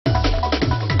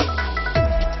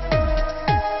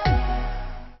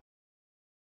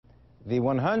The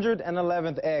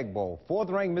 111th Egg Bowl.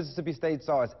 Fourth-ranked Mississippi State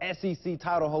saw its SEC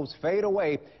title hopes fade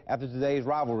away after today's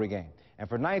rivalry game. And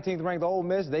for 19th-ranked Ole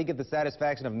Miss, they get the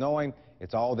satisfaction of knowing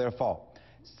it's all their fault.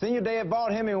 Senior day at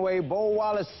Vaught-Hemingway, Bo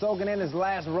Wallace soaking in his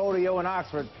last rodeo in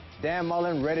Oxford. Dan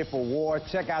Mullen ready for war.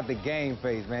 Check out the game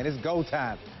face, man. It's go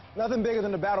time. Nothing bigger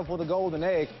than the battle for the golden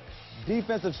egg.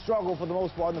 Defensive struggle for the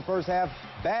most part in the first half.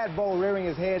 Bad Bo rearing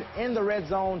his head in the red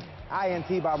zone.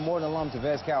 INT by Morton alum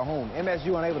Tavez Calhoun.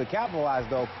 MSU unable to capitalize,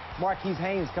 though. Marquise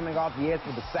Haynes coming off the edge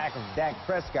for the sack of Dak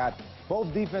Prescott.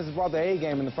 Both defenses brought their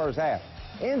A-game in the first half.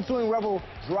 Ensuing Rebel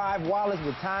drive, Wallace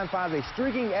with time finds a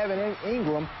streaking Evan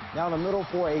Ingram down the middle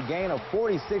for a gain of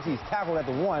 46. He's tackled at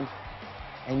the 1.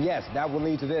 And yes, that will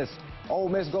lead to this. Ole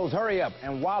Miss goes hurry up,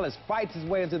 and Wallace fights his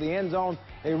way into the end zone.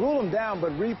 They rule him down,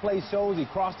 but replay shows he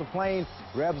crossed the plane.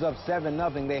 Rebs up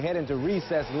 7-0. They head into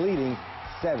recess leading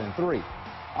 7-3.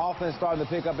 Offense starting to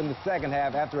pick up in the second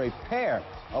half after a pair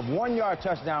of one-yard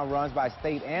touchdown runs by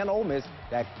State and Ole Miss,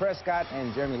 Dak Prescott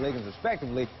and Jeremy Liggins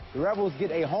respectively. The Rebels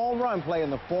get a home run play in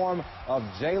the form of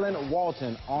Jalen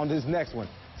Walton on this next one.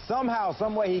 Somehow,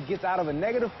 someway, he gets out of a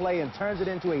negative play and turns it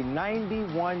into a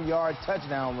 91-yard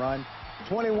touchdown run.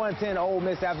 21-10 Ole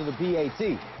Miss after the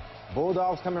PAT.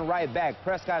 Bulldogs coming right back.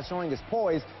 Prescott showing his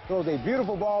poise, throws a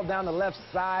beautiful ball down the left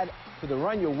side to the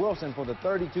Runya Wilson for the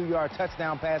 32-yard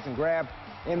touchdown pass and grab.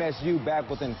 MSU back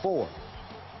within 4.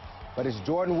 But it's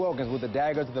Jordan Wilkins with the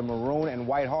dagger to the maroon and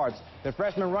white hearts. The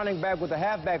freshman running back with the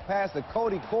halfback pass to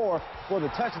Cody Core for the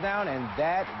touchdown, and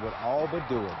that would all but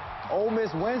do it. Ole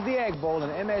Miss wins the Egg Bowl,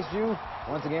 and MSU,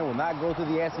 once again, will not go to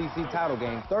the SEC title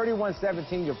game.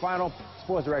 31-17 your final.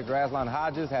 Sports Director Aslan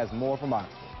Hodges has more from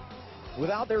Oxford.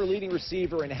 Without their leading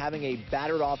receiver and having a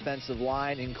battered offensive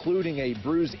line, including a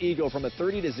bruised ego from a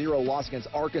 30-0 loss against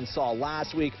Arkansas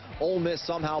last week, Ole Miss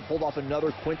somehow pulled off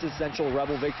another quintessential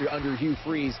Rebel victory under Hugh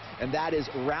Freeze, and that is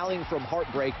rallying from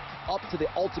heartbreak up to the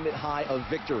ultimate high of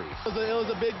victory. It was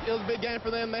a big game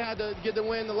for them. They had to get the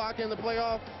win to lock in the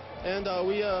playoff, and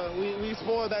we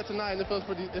spoiled that tonight, and it feels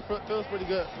pretty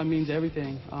good. It means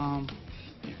everything.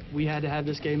 We had to have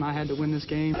this game. I had to win this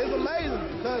game. It's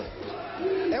amazing because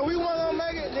if we weren't gonna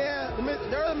make it, then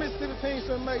the other Mississippi team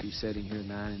shouldn't make it. You're sitting here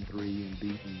 9-3 and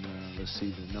beating, let's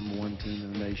see, the #1 team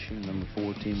in the nation,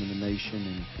 #4 team in the nation,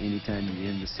 and anytime you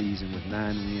end the season with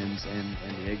 9 wins and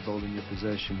the Egg Bowl in your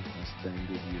possession, that's a dang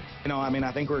good year. You know, I mean,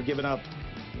 I think we're giving up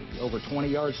over 20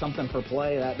 yards something per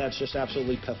play. That's just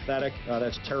absolutely pathetic.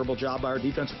 That's a terrible job by our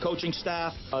defensive coaching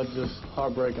staff. Just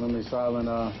heartbreaking to be silent.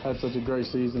 Had such a great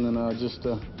season, and just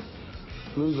to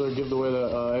lose or give away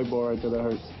the Egg Bowl right there, that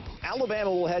hurts. Alabama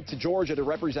will head to Georgia to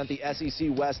represent the SEC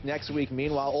West next week.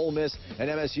 Meanwhile, Ole Miss and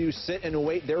MSU sit and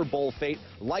await their bowl fate,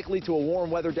 likely to a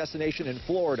warm weather destination in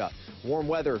Florida. Warm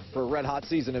weather for a red-hot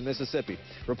season in Mississippi.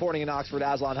 Reporting in Oxford,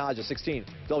 Aslan Hodges, 16,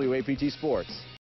 WAPT Sports.